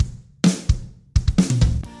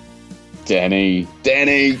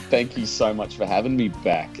Danny, thank you so much for having me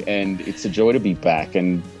back. And it's a joy to be back.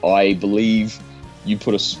 And I believe you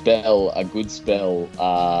put a good spell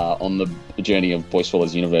on the journey of Boy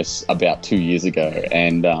Swallows Universe about 2 years ago.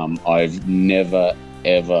 And I've never,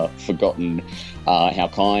 ever forgotten how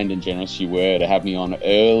kind and generous you were to have me on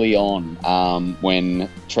early on when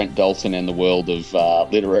Trent Dalton and the world of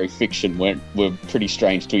literary fiction were pretty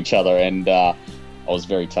strange to each other. And I was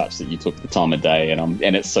very touched that you took the time of day,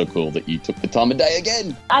 and it's so cool that you took the time of day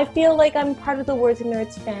again. I feel like I'm part of the Words and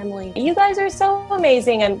Nerds family. You guys are so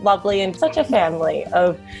amazing and lovely, and such a family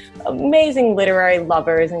of amazing literary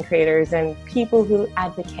lovers and creators and people who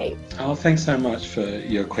advocate. Oh, thanks so much for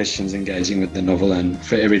your questions, engaging with the novel, and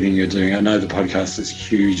for everything you're doing. I know the podcast is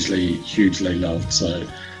hugely, hugely loved, so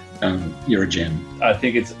you're a gem. I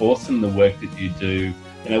think it's awesome the work that you do.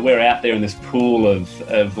 You know, we're out there in this pool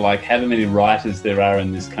of like however many writers there are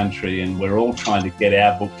in this country, and we're all trying to get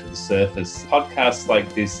our book to the surface. Podcasts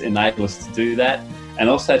like this enable us to do that, and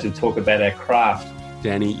also to talk about our craft.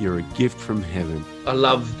 Danny, you're a gift from heaven. I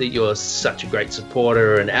love that you're such a great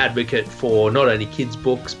supporter and advocate for not only kids'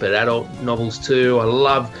 books, but adult novels too. I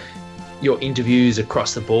love your interviews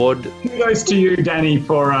across the board. Kudos to you, Danny,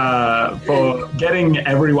 for getting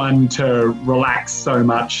everyone to relax so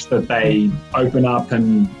much that they open up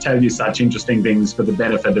and tell you such interesting things for the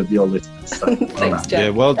benefit of your listeners. So, Thanks, Jack. Yeah,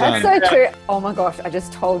 well done. That's so true. Oh my gosh, I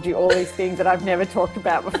just told you all these things that I've never talked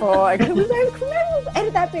about before. I could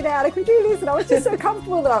edit that bit out. I could do this, and I was just so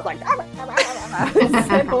comfortable that I was like,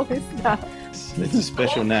 said all this stuff. It's a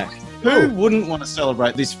special knack. Who wouldn't want to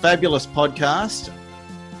celebrate this fabulous podcast?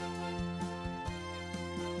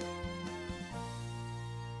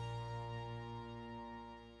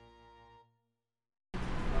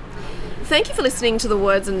 Thank you for listening to the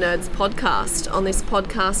Words and Nerds podcast. On this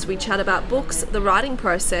podcast, we chat about books, the writing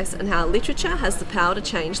process, and how literature has the power to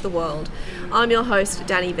change the world. I'm your host,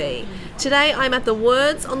 Danny B. Today, I'm at the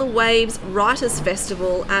Words on the Waves Writers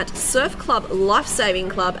Festival at Surf Club Lifesaving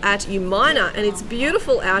Club at Umina, and it's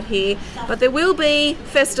beautiful out here, but there will be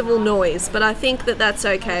festival noise, but I think that that's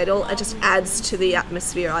okay. It just adds to the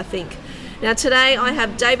atmosphere, I think. Now today I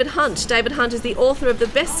have David Hunt. David Hunt is the author of the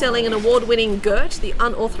best-selling and award-winning Gert, The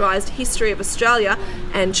Unauthorised History of Australia,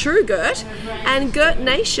 and True Gert, and Gert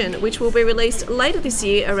Nation, which will be released later this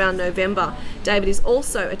year around November. David is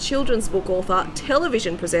also a children's book author,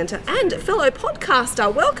 television presenter, and fellow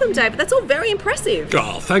podcaster. Welcome, David. That's all very impressive.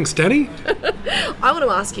 Oh, thanks, Danny. I want to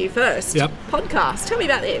ask you first. Yep. Podcast. Tell me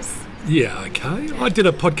about this. Yeah, okay. I did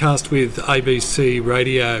a podcast with ABC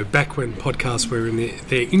Radio back when podcasts were in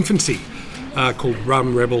their infancy. Called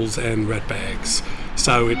Rum, Rebels and Ratbags.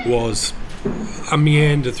 So it was a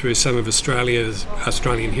meander through some of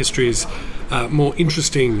Australian history's more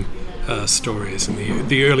interesting stories in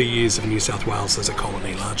the early years of New South Wales as a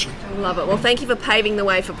colony, largely. I love it. Well, thank you for paving the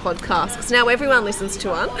way for podcasts, because now everyone listens to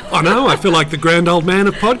one. I know, I feel like the grand old man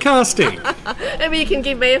of podcasting. Maybe you can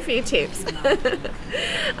give me a few tips.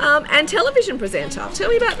 And television presenter. Tell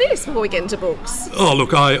me about this before we get into books. Oh,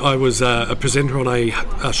 look, I was a presenter on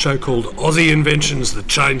a show called Aussie Inventions That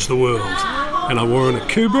Changed the World. And I wore on a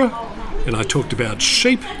Kubra, and I talked about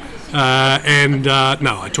sheep.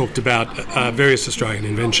 I talked about various Australian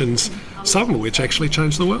inventions, some of which actually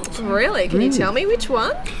changed the world. Really? Can you tell me which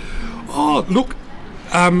one? Oh, look,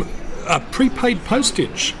 prepaid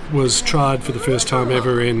postage was tried for the first time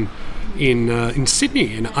ever in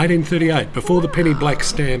Sydney in 1838, before the penny black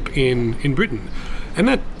stamp in Britain. And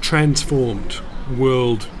that transformed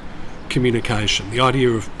world communication. The idea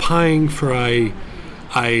of paying for a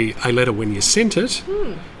letter when you sent it,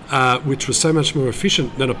 which was so much more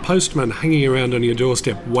efficient than a postman hanging around on your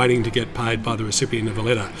doorstep waiting to get paid by the recipient of a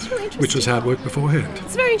letter, which was how it worked beforehand.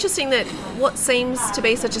 It's very interesting that what seems to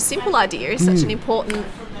be such a simple idea is such an important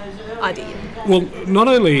idea. Well, not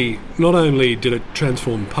only did it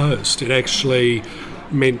transform post, it actually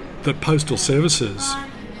meant that postal services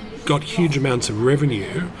got huge amounts of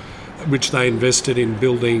revenue, which they invested in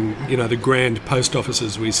building, the grand post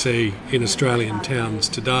offices we see in Australian towns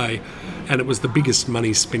today. And it was the biggest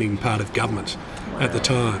money-spinning part of government at the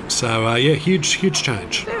time. So, huge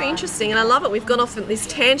change. Very interesting, and I love it. We've gone off on this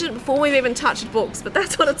tangent before we've even touched books, but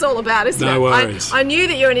that's what it's all about, isn't it? No worries. I knew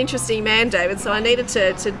that you're an interesting man, David, so I needed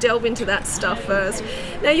to delve into that stuff first.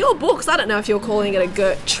 Now, your books, I don't know if you're calling it a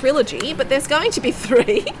Gert trilogy, but there's going to be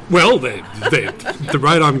 3. Well, the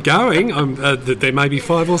rate I'm going, there may be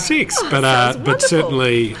 5 or 6. But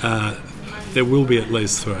certainly there will be at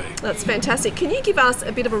least 3. That's fantastic. Can you give us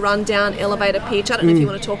a bit of a rundown, elevator pitch? I don't know if you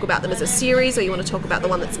want to talk about them as a series or you want to talk about the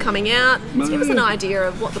one that's coming out. Just give us an idea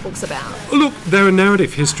of what the book's about. Look, they're a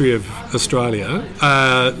narrative history of Australia.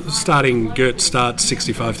 Goethe starts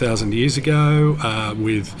 65,000 years ago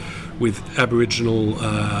with Aboriginal,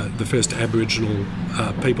 the first Aboriginal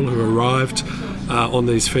people who arrived on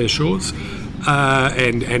these fair shores,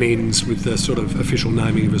 and ends with the sort of official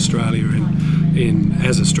naming of Australia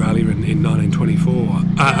as Australia in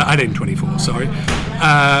 1824. Sorry,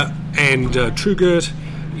 and True Goethe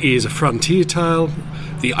is a frontier tale.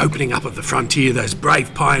 The opening up of the frontier, those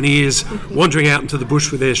brave pioneers wandering out into the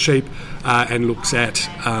bush with their sheep, and looks at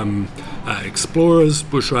explorers,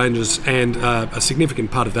 bushrangers, and a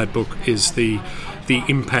significant part of that book is the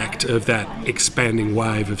impact of that expanding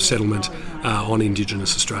wave of settlement on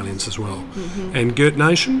Indigenous Australians as well. And Goethe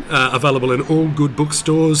Nation, available in all good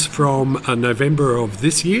bookstores from November of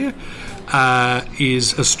this year,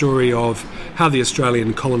 is a story of how the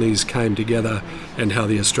Australian colonies came together and how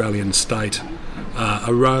the Australian state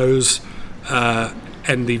arose,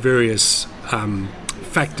 and the various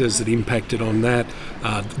factors that impacted on that,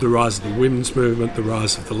 the rise of the women's movement, the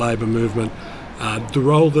rise of the labour movement, the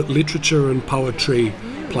role that literature and poetry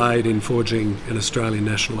played in forging an Australian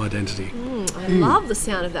national identity. I love the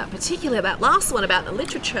sound of that, particularly about last one about the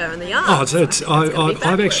literature and the arts.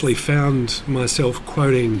 I've actually found myself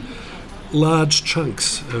quoting large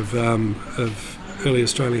chunks of early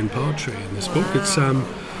Australian poetry in this book. It's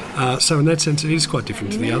so in that sense it is quite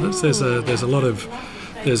different to the others. There's a lot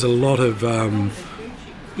of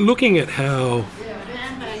looking at how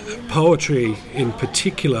poetry in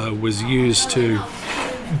particular was used to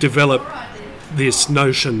develop this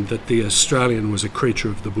notion that the Australian was a creature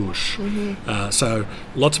of the bush. So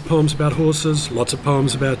lots of poems about horses, lots of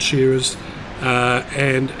poems about shearers,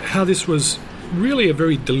 and how this was really a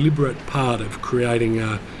very deliberate part of creating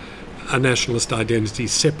a nationalist identity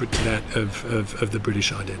separate to that of the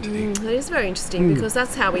British identity. That is very interesting because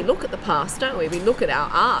that's how we look at the past, don't we? We look at our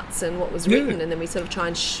arts and what was written, and then we sort of try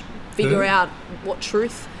and figure out what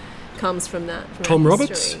truth comes from that. Tom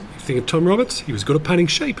Roberts, you think of Tom Roberts, he was good at painting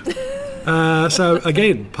sheep. So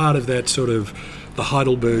again, part of that sort of the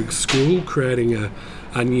Heidelberg school, creating a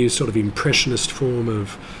new sort of impressionist form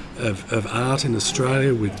of art in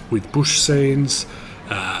Australia with bush scenes,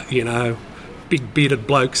 big bearded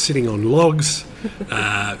blokes sitting on logs,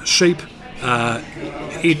 sheep.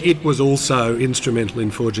 It was also instrumental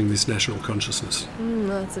in forging this national consciousness.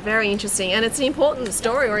 That's very interesting, and it's an important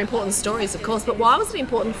story, or important stories, of course. But why was it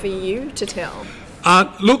important for you to tell?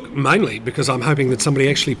 Look, mainly because I'm hoping that somebody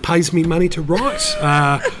actually pays me money to write.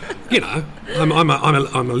 I'm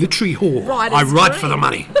a literary whore. I write for the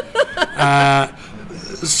money.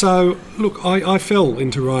 So look, I fell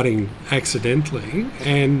into writing accidentally,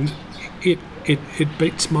 and it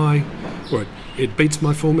beats my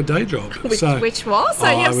former day job. Which was?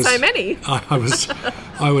 So you have so many. I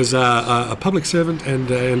was a public servant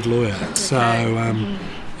and lawyer. Okay. So and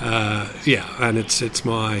it's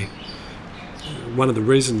my one of the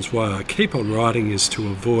reasons why I keep on writing is to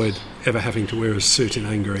avoid ever having to wear a suit in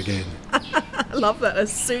anger again. I love that, a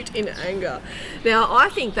suit in anger. Now, I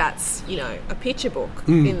think that's, a picture book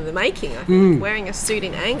in the making, I think, wearing a suit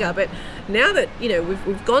in anger. But now that,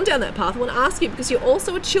 we've gone down that path, I want to ask you, because you're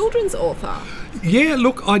also a children's author. Yeah,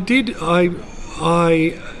 look, I did. I'm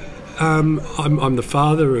the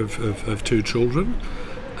father of 2 children,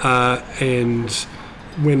 and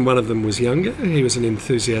when one of them was younger, he was an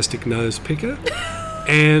enthusiastic nose picker.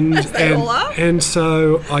 And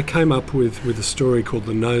so I came up with a story called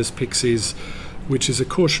The Nose Pixies, which is a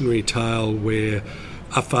cautionary tale where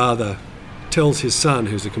a father tells his son,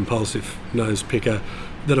 who's a compulsive nose picker,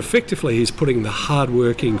 that effectively he's putting the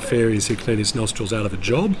hard-working fairies who clean his nostrils out of a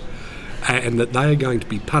job, and that they are going to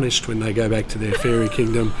be punished when they go back to their fairy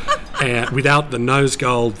kingdom without the nose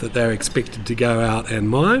gold that they're expected to go out and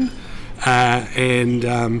mine. And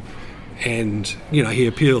he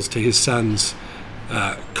appeals to his son's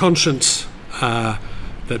conscience that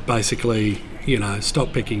basically,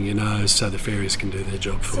 stop picking your nose so the fairies can do their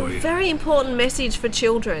job for you. Very important message for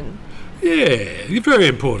children. Yeah, very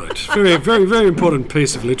important. Very, very, very important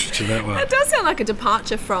piece of literature, that one. It does sound like a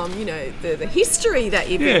departure from, the history that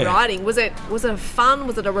you've been writing. Was it fun?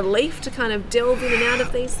 Was it a relief to kind of delve in and out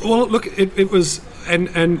of these things? Well, look, it was,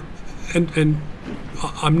 and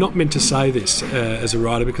I'm not meant to say this as a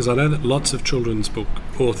writer, because I know that lots of children's book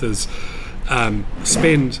authors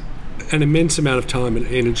spend an immense amount of time and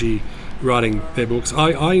energy writing their books.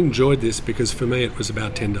 I enjoyed this because for me it was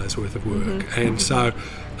about 10 days worth of work, and so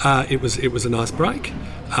it was a nice break,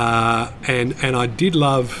 and I did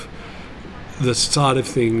love the side of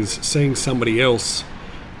things, seeing somebody else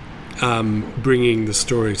bringing the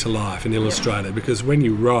story to life, an illustrator, because when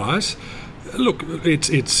you write, look,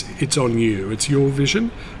 it's on you. It's your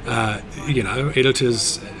vision.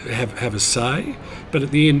 Editors have a say, but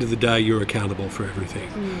at the end of the day, you're accountable for everything.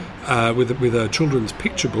 With a children's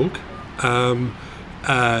picture book,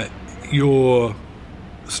 your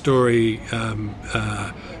story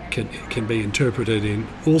can be interpreted in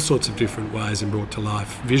all sorts of different ways and brought to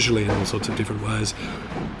life visually in all sorts of different ways.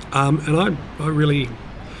 And I really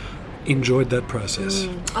enjoyed that process.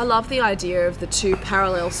 I love the idea of the two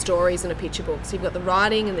parallel stories in a picture book. So you've got the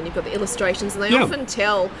writing and then you've got the illustrations, and they often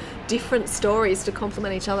tell different stories to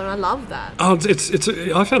complement each other, and I love that. Oh,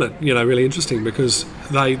 I found it really interesting because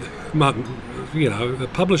the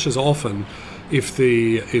publishers often, if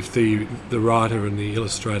the writer and the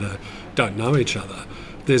illustrator don't know each other,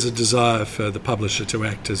 there's a desire for the publisher to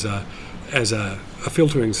act as a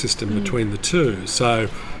filtering system between the two. So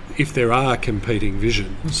if there are competing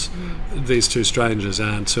visions, these two strangers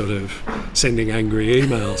aren't sort of sending angry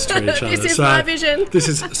emails to each other. This is my vision. This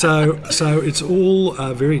is so it's all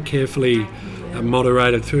very carefully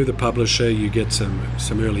moderated through the publisher. You get some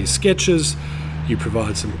early sketches, you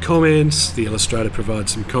provide some comments, the illustrator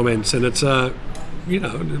provides some comments, and it's it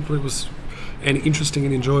was an interesting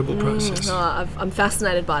and enjoyable process. I'm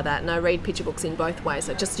fascinated by that, and I read picture books in both ways.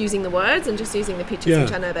 So just using the words and just using the pictures,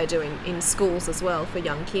 which I know they do in schools as well for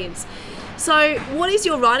young kids. So what is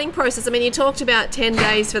your writing process? I mean, you talked about 10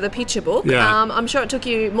 days for the picture book. Yeah. I'm sure it took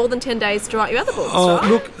you more than 10 days to write your other books, right?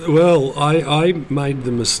 Look, well, I made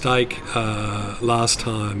the mistake last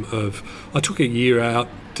time I took a year out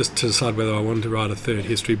just to decide whether I wanted to write a third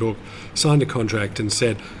history book, signed a contract and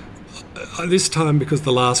said, this time, because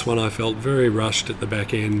the last one I felt very rushed at the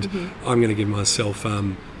back end, I'm going to give myself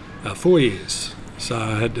 4 years. So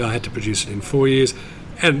I had to produce it in 4 years,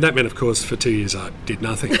 and that meant, of course, for 2 years I did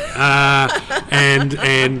nothing.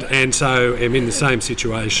 And so I'm in the same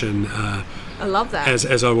situation. I love that.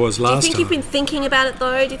 As I was last time. Do you think you've been thinking about it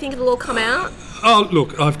though? Do you think it'll all come out? Oh,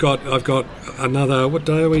 look, I've got another, what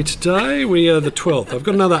day are we today? We are the 12th. I've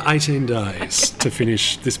got another 18 days to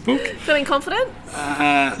finish this book. Feeling confident?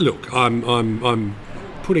 Look, I'm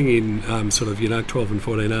putting in 12 and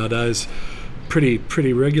 14 hour days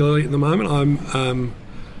pretty regularly at the moment.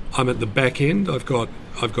 I'm at the back end. I've got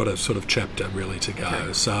a sort of chapter really to go.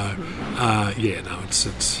 Okay. So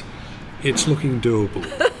it's looking doable.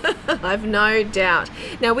 I've no doubt.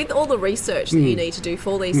 Now, with all the research that you need to do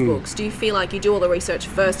for these books, do you feel like you do all the research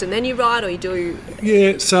first and then you write, or you do?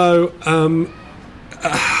 Yeah. So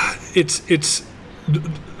it's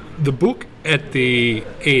the book at the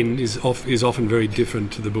end is often very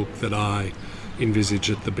different to the book that I envisage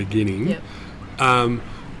at the beginning. Yep.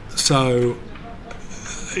 So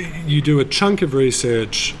you do a chunk of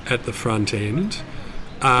research at the front end,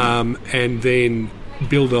 and then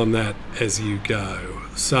build on that as you go.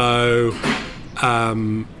 So,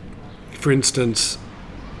 for instance,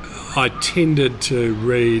 I tended to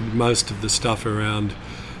read most of the stuff around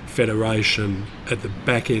Federation at the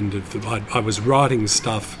back end of I was writing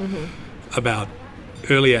stuff about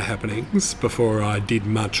earlier happenings before I did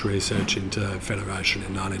much research into Federation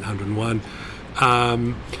in 1901.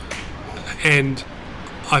 And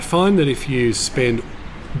I find that if you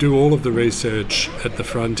do all of the research at the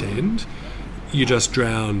front end, you just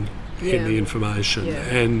drown in the information. Yeah.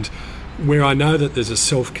 And where I know that there's a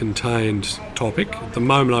self-contained topic, at the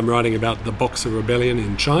moment I'm writing about the Boxer Rebellion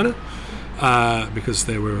in China, because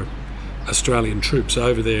there were Australian troops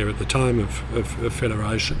over there at the time of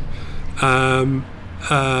Federation.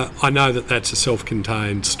 I know that that's a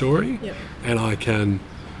self-contained story, and I can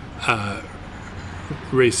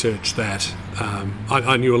research that.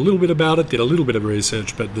 I knew a little bit about it, did a little bit of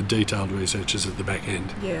research, but the detailed research is at the back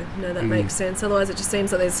end. Yeah, no, that makes sense. Otherwise it just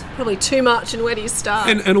seems like there's probably too much, and where do you start?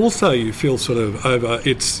 And also you feel sort of over,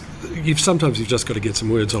 sometimes you've just got to get some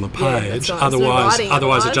words on a page, right.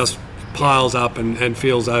 otherwise it just piles up and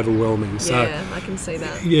feels overwhelming. So, yeah, I can see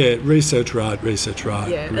that. Yeah, research right.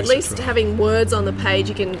 Yeah, at least having words on the page,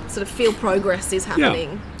 you can sort of feel progress is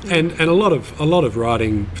happening. Yeah. And a lot of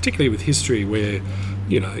writing, particularly with history, where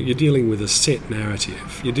you're dealing with a set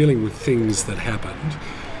narrative, you're dealing with things that happened.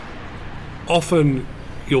 Often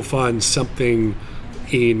you'll find something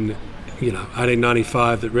in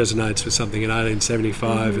 1895 that resonates with something in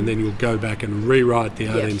 1875, and then you'll go back and rewrite the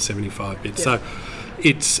 1875 bit. So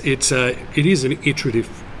it is an iterative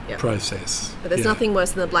process. But there's nothing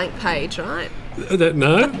worse than a blank page, right?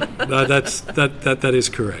 No, that is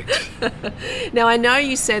correct. Now, I know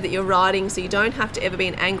you said that you're writing so you don't have to ever be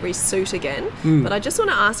an angry suit again, but I just want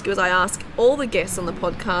to ask you, as I ask all the guests on the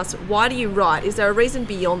podcast, why do you write? Is there a reason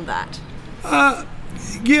beyond that?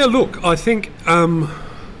 Yeah, look, I think I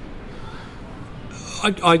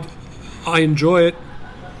enjoy it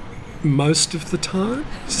most of the time.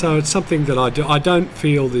 So it's something that I do. I don't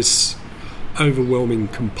feel this overwhelming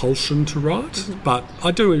compulsion to write, but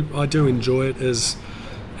I do enjoy it as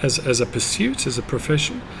a pursuit, as a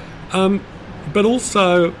profession. But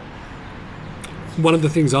also, one of the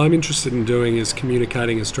things I'm interested in doing is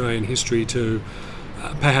communicating Australian history to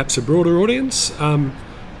perhaps a broader audience than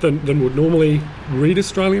would normally read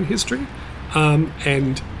Australian history.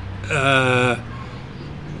 And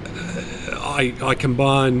I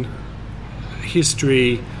combine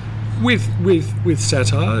history with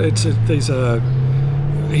satire. These are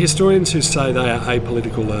historians who say they are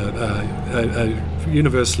apolitical,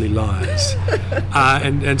 universally liars.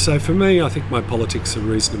 And so for me, I think my politics are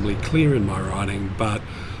reasonably clear in my writing, but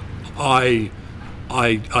I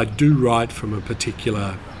do write from a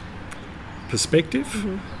particular perspective,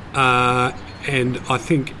 and I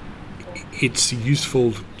think it's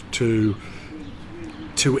useful to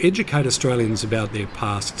educate Australians about their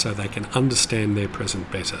past so they can understand their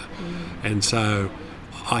present better. And so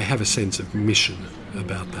I have a sense of mission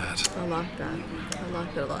about that. I like that. I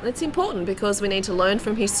like that a lot. And it's important because we need to learn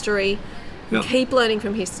from history, keep learning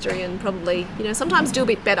from history, and probably, sometimes do a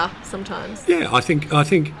bit better sometimes. Yeah, I think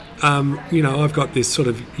I've got this sort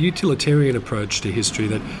of utilitarian approach to history,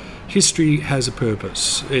 that history has a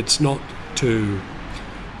purpose. It's not to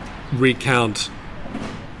recount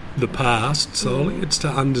the past solely, it's to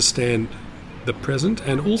understand the present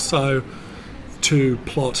and also to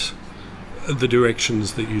plot the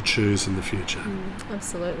directions that you choose in the future.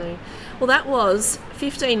 Absolutely. Well, that was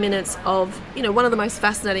 15 minutes of, one of the most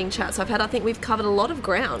fascinating chats I've had. I think we've covered a lot of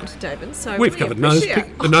ground, David. So we've covered nose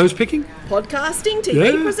picking, podcasting,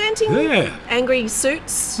 TV presenting, angry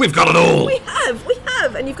suits. We've got it all. We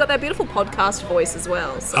have, and you've got that beautiful podcast voice as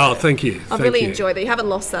well. So thank you. I've really enjoyed that. You haven't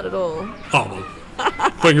lost that at all. Oh, well.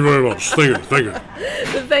 Thank you very much. Thank you.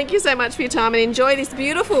 Thank you so much for your time, and enjoy this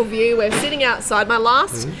beautiful view. We're sitting outside. My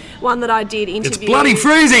last one that I did interview. It's bloody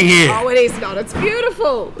freezing here. Oh, it is not. It's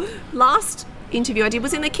beautiful. Last interview I did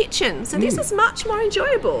was in the kitchen, so this is much more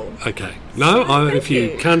enjoyable. Okay. No, if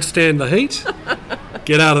you can't stand the heat,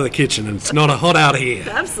 get out of the kitchen. It's not hot out here.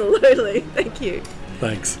 Absolutely. Thank you.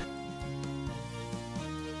 Thanks.